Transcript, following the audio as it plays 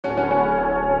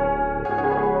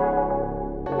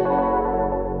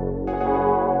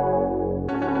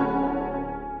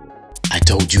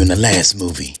told you in the last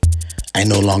movie, I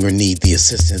no longer need the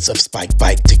assistance of Spike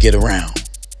Bike to get around.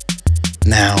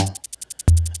 Now,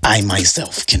 I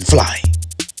myself can fly.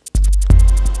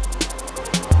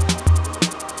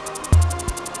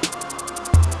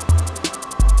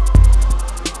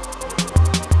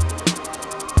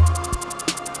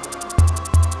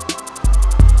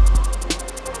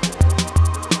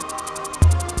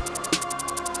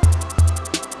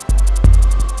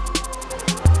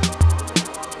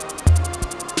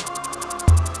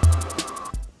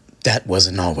 That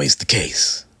wasn't always the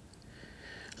case.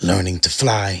 Learning to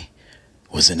fly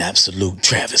was an absolute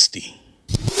travesty.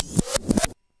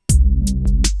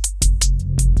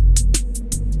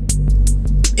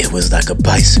 It was like a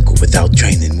bicycle without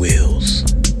training wheels.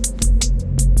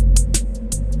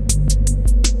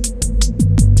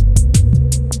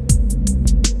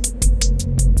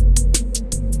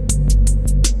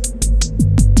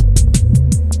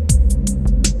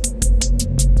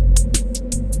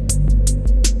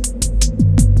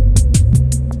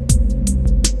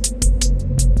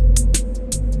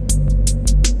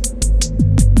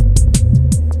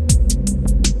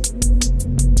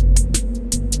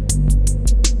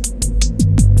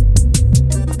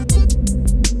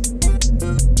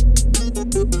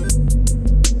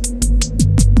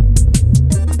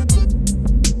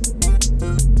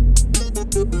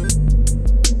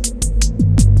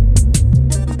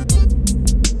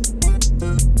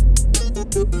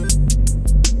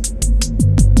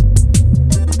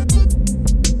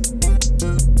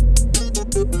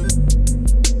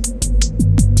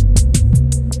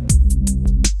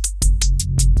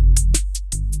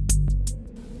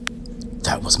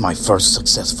 That was my first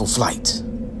successful flight.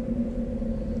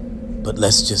 But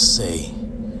let's just say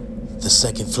the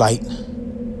second flight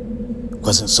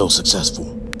wasn't so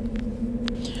successful.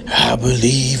 I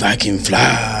believe I can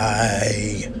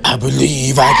fly. I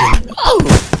believe I can.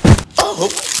 Oh,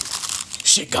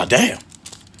 shit, goddamn.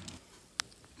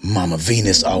 Mama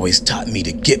Venus always taught me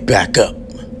to get back up.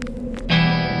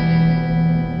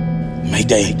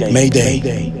 Mayday,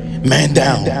 mayday, man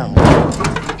down.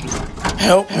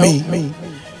 Help me.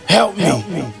 Help me.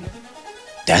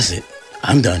 That's it.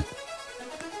 I'm done.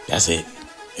 That's it.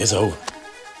 It's over.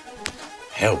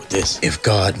 Hell with this. If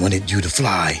God wanted you to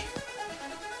fly,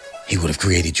 He would have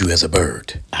created you as a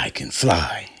bird. I can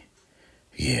fly.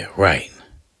 Yeah, right.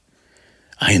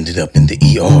 I ended up in the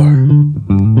ER.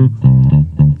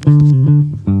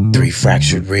 3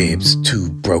 fractured ribs, 2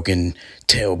 broken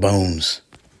tailbones,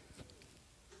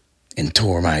 and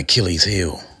tore my Achilles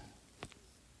heel.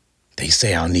 They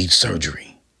say I'll need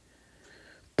surgery,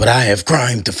 but I have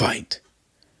crime to fight.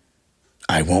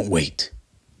 I won't wait.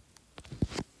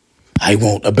 I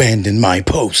won't abandon my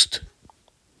post.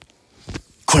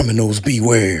 Criminals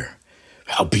beware.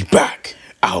 I'll be back.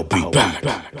 I'll be back.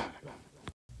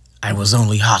 I was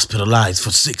only hospitalized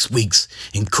for 6 weeks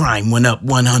and crime went up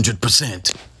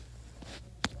 100%.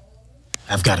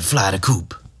 I've got to fly the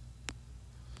coop.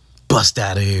 Bust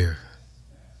out of here.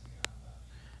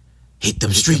 Hit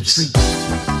them streets.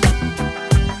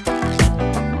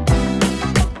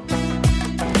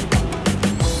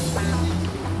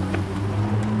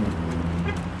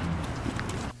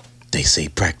 They say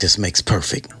practice makes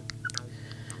perfect.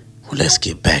 Well, let's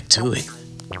get back to it.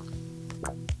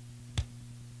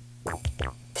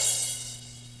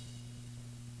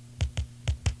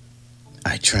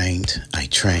 I trained,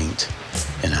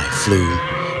 and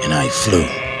I flew.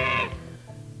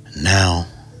 Now,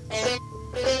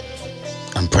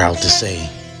 I'm proud to say,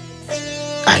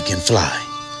 I can fly.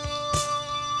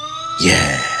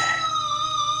 Yeah.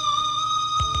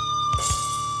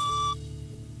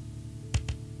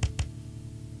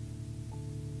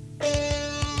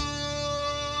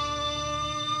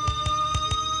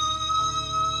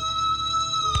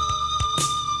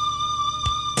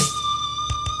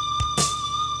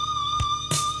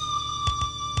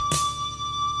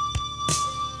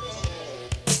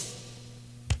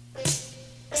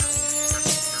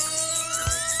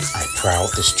 Proud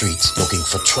the streets looking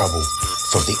for trouble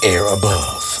from the air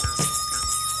above.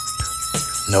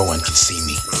 No one can see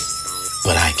me,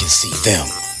 but I can see them.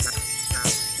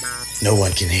 No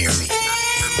one can hear me,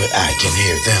 but I can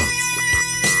hear them.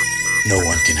 No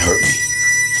one can hurt me,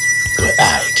 but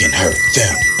I can hurt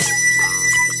them.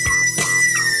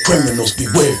 Criminals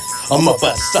beware, I'm up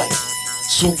out of sight.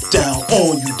 Swoop down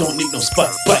on you, don't need no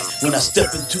spotlight. When I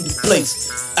step into the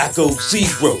place, I go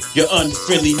zero. Your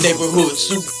unfriendly neighborhood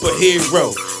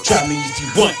superhero. Try me if you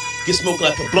want, get smoked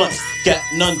like a blunt. Got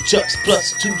nunchucks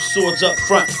plus 2 swords up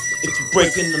front. If you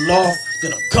breaking the law,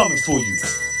 then I'm coming for you.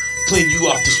 Clean you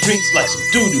off the streets like some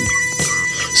doo-doo.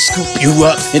 Scoop you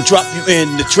up and drop you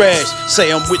in the trash.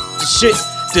 Say I'm with the shit,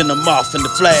 than a moth in the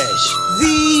flash.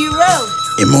 Zero.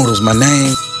 Immortal's my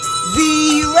name.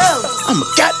 Zero. I'm a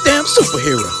goddamn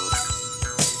superhero.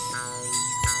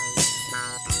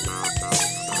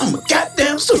 I'm a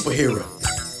goddamn superhero.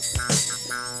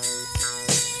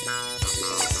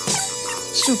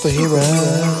 Superhero.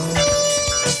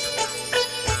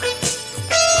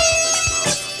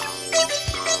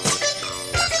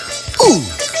 Ooh.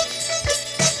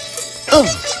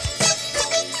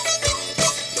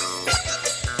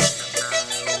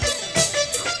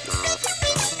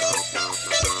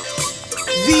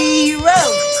 Zero.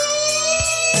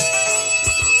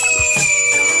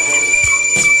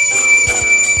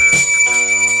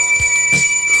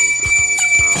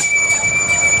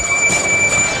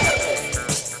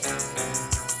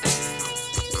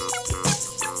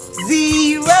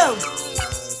 Zero.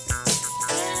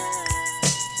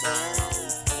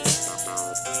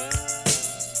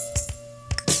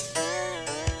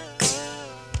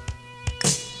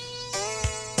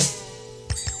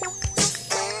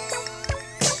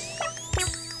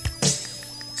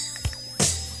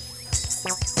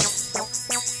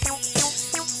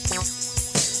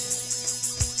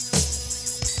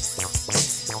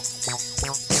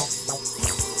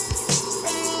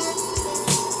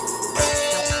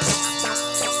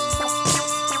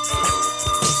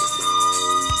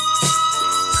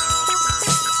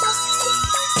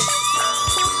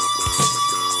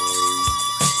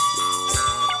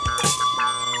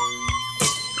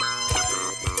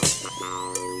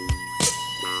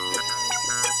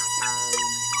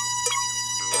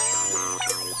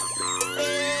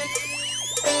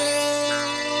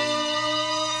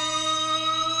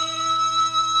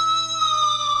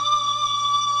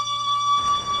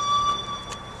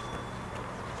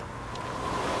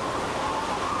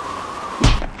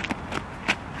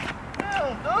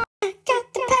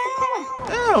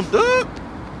 Damn, dude.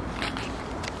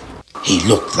 He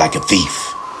looked like a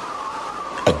thief.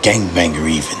 A gangbanger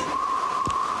even.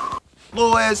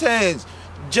 Little ass hands.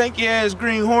 Janky ass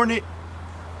green hornet.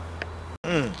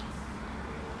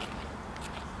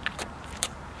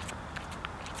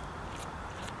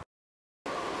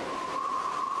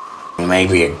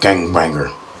 Maybe a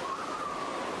gangbanger.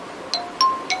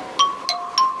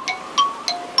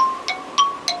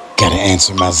 Gotta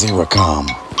answer my Zeracom.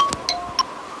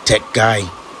 Tech guy.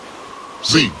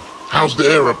 Z, how's the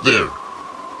air up there?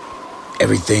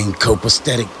 Everything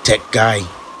copacetic, tech guy.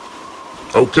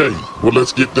 Okay, well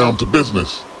let's get down to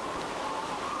business.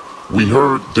 We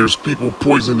heard there's people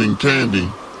poisoning candy,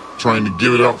 trying to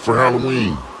give it out for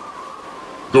Halloween.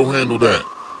 Go handle that.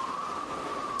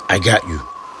 I got you.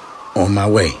 On my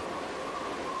way.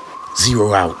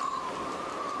 Zero out.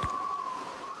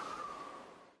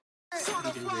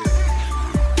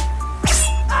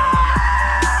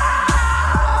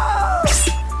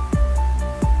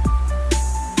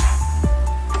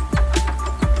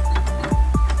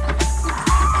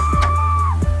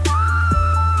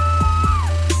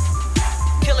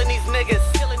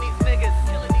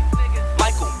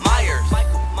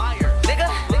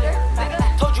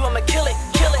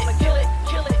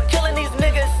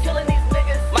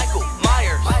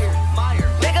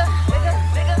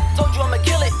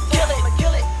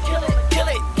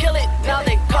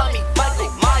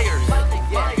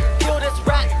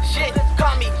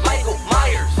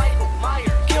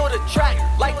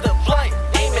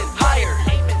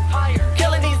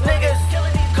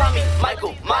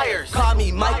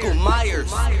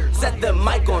 Set the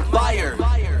mic on fire.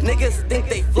 Niggas think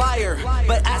they flyer,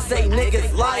 but I say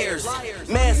niggas liars.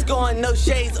 Mask on, no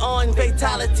shades on,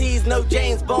 fatalities, no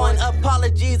James Bond.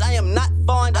 Apologies, I am not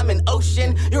fond, I'm an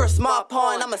ocean, you're a small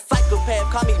pond. I'm a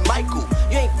psychopath, call me Michael.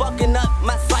 You ain't fucking up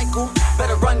my cycle.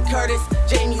 Better run Curtis,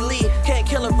 Jamie Lee, can't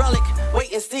kill a relic.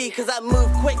 Wait and see, cause I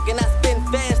move quick and I spin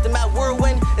fast. And my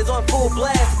whirlwind is on full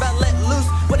blast. About let loose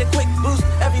with a quick boost,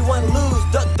 everyone lose.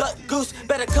 Duck, duck, goose,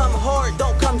 better come hard,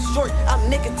 don't come short. I'm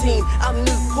nicotine, I'm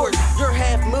Newport, you're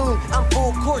half moon, I'm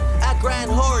full court. I grind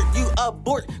hard, you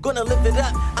abort, gonna lift it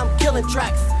up. I'm killing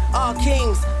tracks, all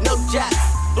kings, no jacks.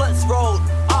 Blunts rolled,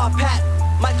 all packed.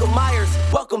 Michael Myers,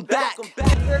 welcome back. Trick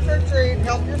or treat,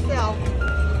 help yourself.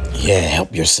 Yeah,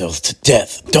 help yourself to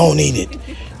death. Don't eat it.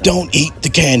 Don't eat the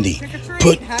candy.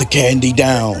 Put the candy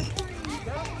down.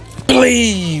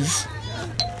 Please.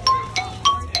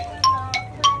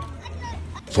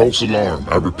 False alarm.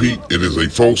 I repeat, it is a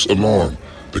false alarm.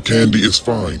 The candy is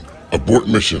fine. Abort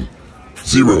mission.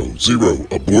 0, 0,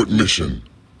 abort mission.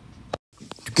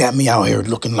 You got me out here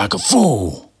looking like a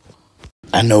fool.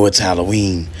 I know it's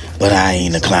Halloween, but I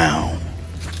ain't a clown.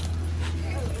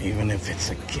 Even if it's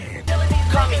a kid.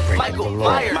 call me Michael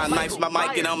Myers. My knife's my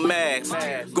mic and I'm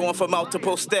masked. Going for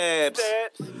multiple stabs.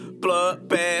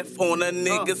 Bloodbath on a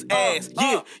nigga's ass.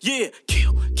 Yeah,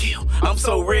 kill. I'm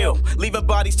so real. Leaving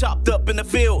bodies chopped up in the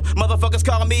field. Motherfuckers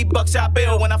calling me Buckshot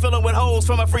Bill when I'm filling with holes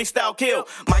from a freestyle kill.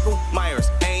 Michael Myers,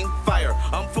 aim, fire.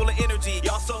 I'm full of energy.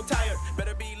 Y'all so tired.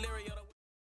 Better be leery of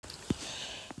the...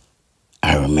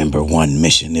 I remember one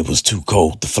mission, it was too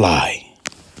cold to fly.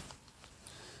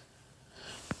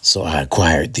 So I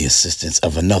acquired the assistance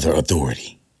of another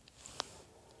authority.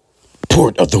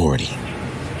 Port Authority.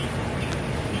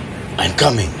 I'm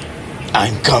coming.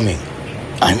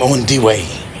 I'm on the way.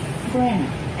 Grant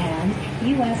and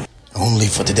U.S. Only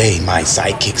for today, my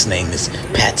sidekick's name is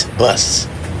Pat Bus.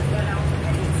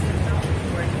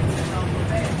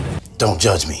 Don't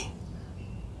judge me.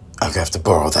 I'll have to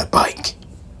borrow that bike.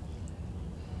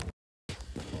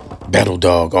 Battle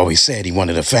Dog always said he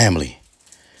wanted a family.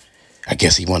 I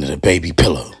guess he wanted a baby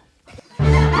pillow.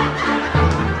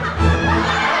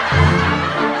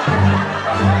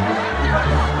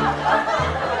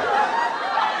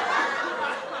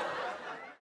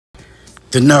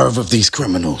 The nerve of these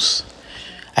criminals.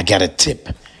 I got a tip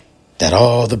that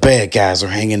all the bad guys are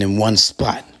hanging in one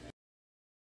spot.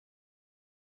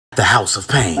 The House of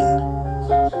Pain.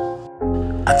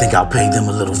 I think I'll pay them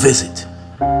a little visit.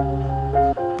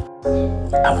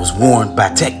 I was warned by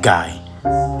Tech Guy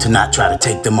to not try to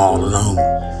take them all alone.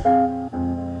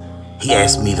 He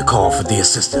asked me to call for the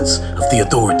assistance of the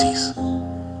authorities.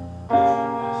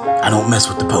 I don't mess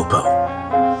with the popo.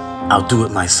 I'll do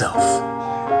it myself.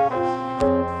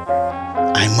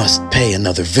 I must pay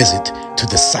another visit to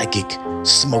the psychic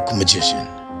smoke magician.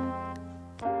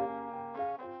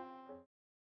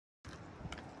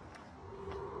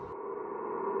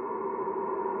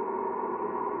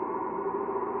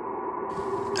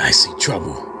 I see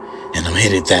trouble, and I'm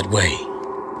headed that way.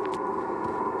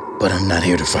 But I'm not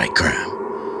here to fight crime.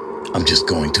 I'm just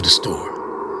going to the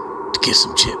store to get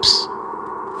some chips.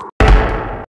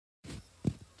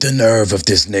 The nerve of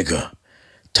this nigga.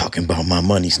 Talking about my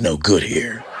money's no good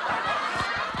here.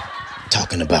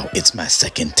 Talking about it's my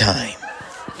second time.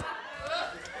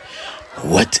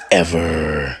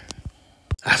 Whatever.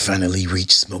 I finally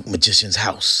reached Smoke Magician's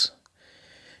house.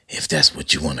 If that's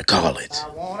what you want to call it. I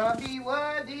wanna be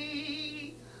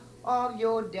worthy of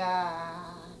your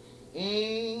dying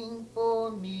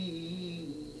for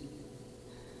me.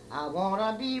 I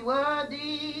wanna be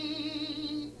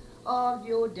worthy of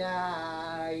your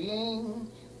dying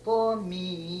for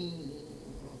me.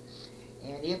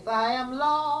 And if I am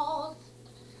lost,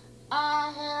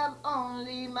 I have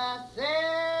only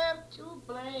myself to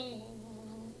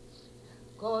blame.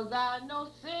 'Cause I know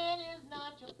sin is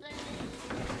not your thing.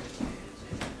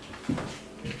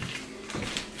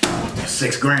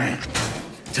 $6 grand.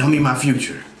 Tell me my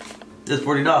future. Just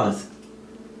 $40.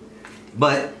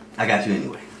 But I got you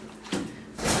anyway.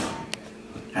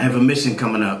 I have a mission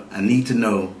coming up. I need to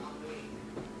know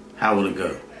how will it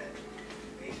go.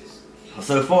 Well,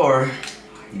 so far,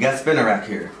 you got spinner rack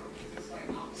here.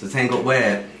 It's a tangled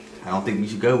web. I don't think you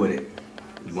should go with it.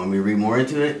 You want me to read more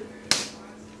into it?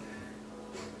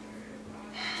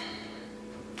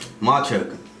 Maw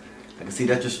choke. I can see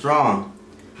that you're strong.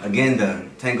 Again, the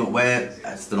tangled web,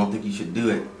 I still don't think you should do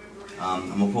it. I'm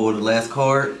gonna pull the last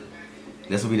card.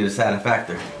 This will be the deciding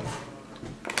factor.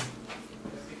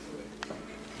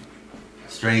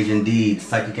 Strange indeed,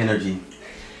 psychic energy.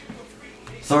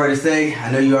 Sorry to say,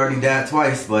 I know you already died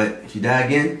twice, but if you die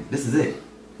again, this is it.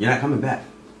 You're not coming back.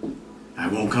 I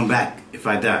won't come back if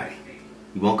I die.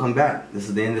 You won't come back. This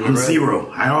is the end of the I'm road. zero.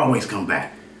 I always come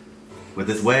back. With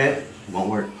this web, it won't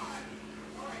work.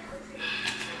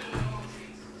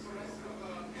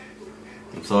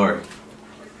 I'm sorry.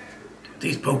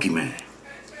 These Pokemon.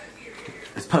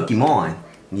 It's Pokemon,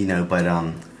 you know, but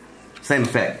same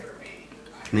effect.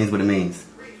 It means what it means.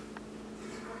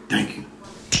 Thank you.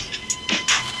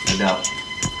 No doubt.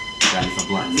 Got me some I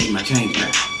blunts. need my change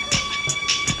back.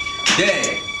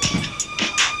 Yeah.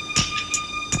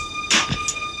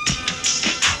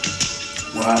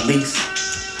 Well, at least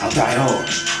I'll die hard.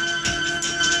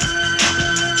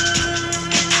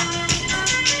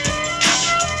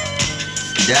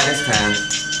 You die this time.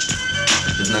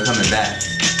 There's no coming back.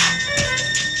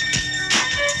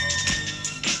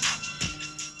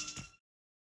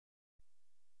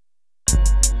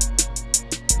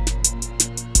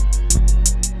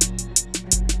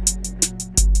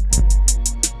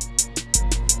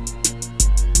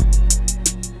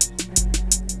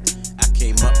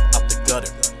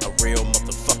 A real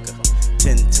motherfucker,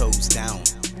 10 toes down,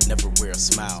 never wear a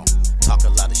smile. Talk a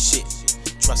lot of shit,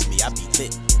 trust me I be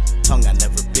lit. Tongue I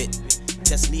never bit,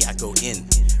 test me I go in.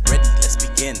 ready, let's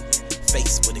begin.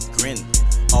 Face with a grin,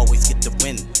 always get the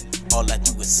win. All I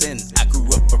do is sin. I grew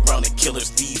up around the killers,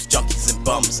 thieves, junkies, and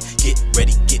bums. Get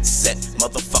ready, get set,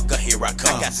 motherfucker, here I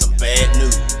come. I got some bad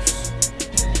news.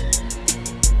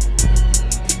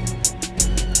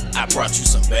 I brought you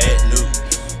some bad news.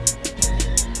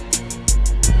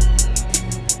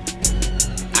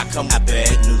 I come with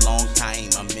bad news. Long time,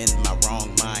 I'm in my wrong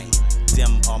mind.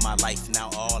 Dim all my life, now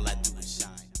all I do is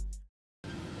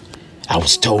shine. I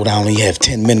was told I only have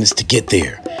 10 minutes to get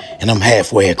there, and I'm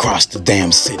halfway across the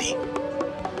damn city.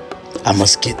 I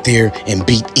must get there and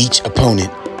beat each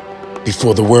opponent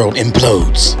before the world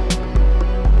implodes.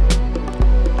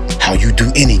 How you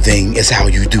do anything is how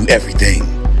you do everything.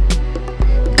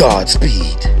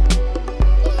 Godspeed.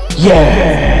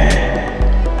 Yeah!